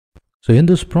So in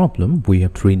this problem, we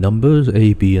have three numbers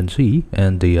a, b and c,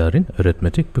 and they are in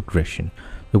arithmetic progression.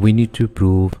 So we need to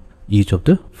prove each of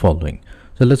the following.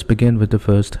 So let's begin with the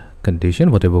first condition,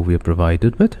 whatever we are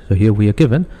provided with. So here we are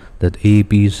given that a,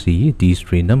 b, c, these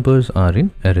three numbers are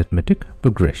in arithmetic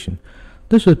progression.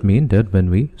 This would mean that when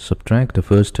we subtract the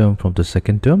first term from the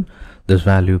second term, this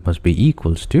value must be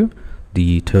equals to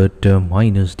the third term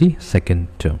minus the second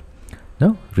term.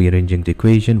 Now, rearranging the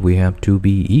equation, we have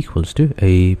 2b equals to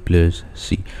a plus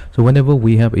c. So whenever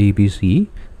we have a, b, c,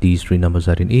 these three numbers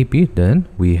are in AP, then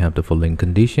we have the following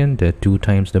condition that 2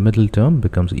 times the middle term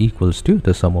becomes equals to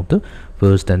the sum of the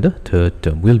first and the third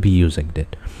term. We'll be using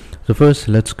that. So first,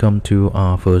 let's come to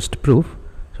our first proof.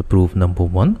 So proof number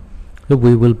 1. So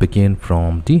we will begin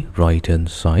from the right hand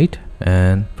side,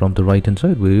 and from the right hand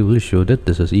side we will show that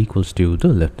this is equals to the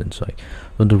left hand side.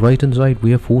 On the right hand side we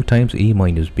have 4 times a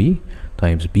minus b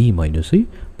times b minus c,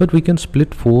 but we can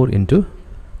split 4 into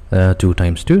 2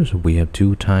 times 2. So we have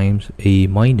 2 times a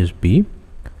minus b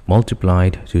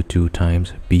multiplied to 2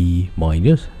 times b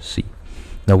minus c.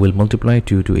 Now we'll multiply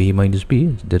 2 to a minus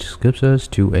b. This gives us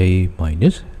 2a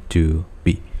minus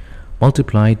 2b.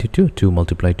 Multiplied to 2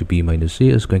 multiplied to b minus c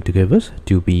is going to give us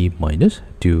 2b minus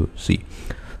 2c.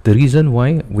 The reason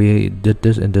why we did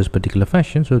this in this particular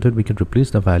fashion, so that we can replace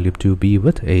the value of 2b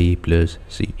with a plus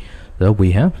c. So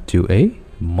we have 2a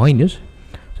minus,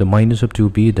 so minus of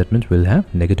 2b, that means we'll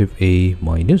have negative a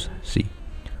minus c,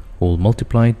 whole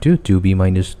multiplied to 2b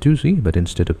minus 2c, but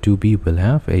instead of 2b we'll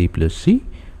have a plus c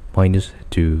minus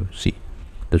 2c.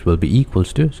 This will be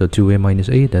equals to, so 2a minus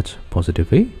a, that's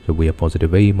positive a, so we have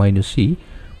positive a minus c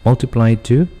multiplied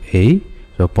to a,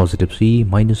 so positive c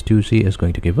minus 2c is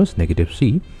going to give us negative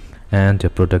c, and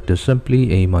the product is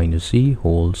simply a minus c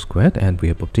whole squared, and we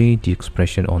have obtained the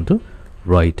expression on the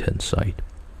right hand side.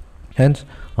 Hence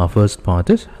our first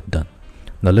part is done.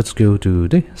 Now let's go to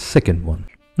the second one.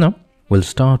 Now we'll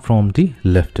start from the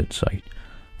left hand side.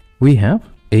 We have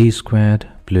a squared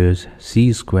plus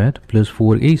c squared plus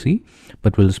 4ac,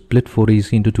 but we'll split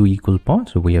 4ac into 2 equal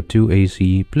parts. So we have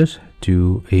 2ac plus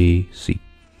 2ac,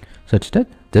 such that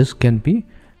this can be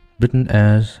written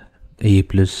as a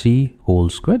plus c whole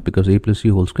squared, because a plus c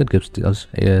whole squared gives us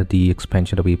the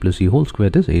expansion of a plus c whole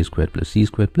squared is a squared plus c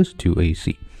squared plus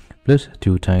 2ac plus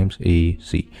 2 times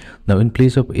ac. Now in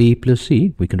place of a plus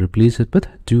c, we can replace it with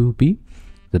 2b.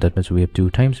 So that means we have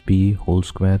 2 times b whole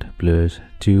squared plus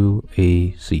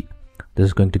 2ac. This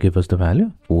is going to give us the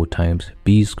value 4 times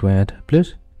b squared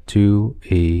plus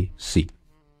 2ac.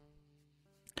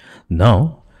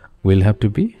 Now we'll have to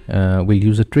be we'll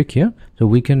use a trick here. So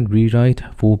we can rewrite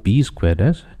 4b squared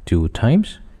as 2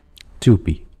 times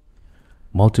 2b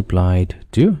multiplied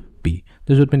to b.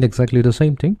 This would mean exactly the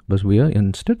same thing, but we are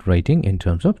instead writing in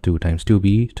terms of 2 times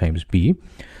 2b times b.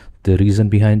 The reason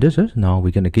behind this is now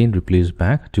we can again replace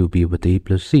back 2b with a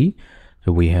plus c.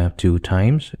 So we have 2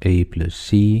 times a plus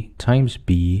c times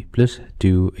b plus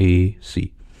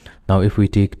 2ac. Now if we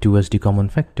take 2 as the common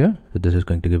factor, so this is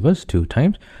going to give us 2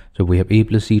 times. So we have a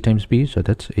plus c times b, so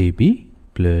that's ab,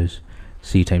 plus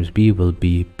c times b will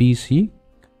be bc,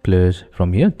 plus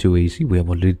from here 2ac. We have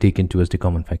already taken 2 as the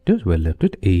common factors. We're left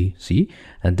with ac,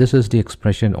 and this is the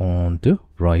expression on the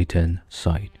right hand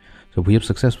side. So we have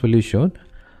successfully shown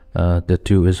that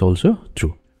 2 is also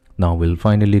true. Now we'll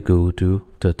finally go to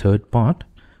the third part.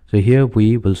 So here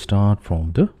we will start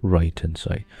from the right hand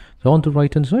side. So on the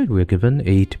right hand side we are given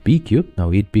 8b cubed. Now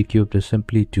 8b cubed is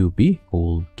simply 2b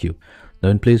whole cube. Now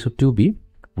in place of 2b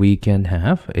we can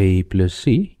have a plus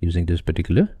c using this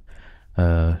particular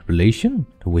relation.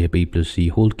 We have a plus c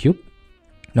whole cube.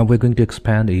 Now we're going to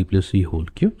expand a plus c whole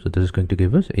cube. So this is going to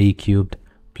give us a cubed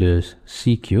plus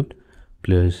c cubed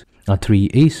plus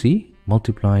 3ac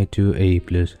multiplied to a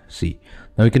plus c.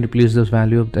 Now we can replace this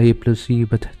value of a plus c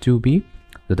with 2b.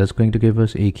 So that's going to give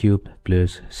us a cubed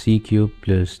plus c cubed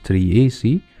plus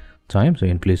 3ac times, so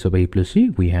in place of a plus c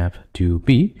we have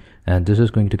 2b, and this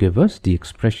is going to give us the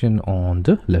expression on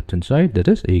the left hand side, that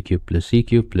is a cubed plus c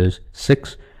cubed plus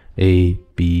 6abc.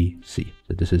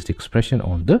 So this is the expression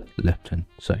on the left hand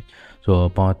side. So our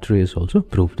part 3 is also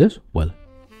proved as well.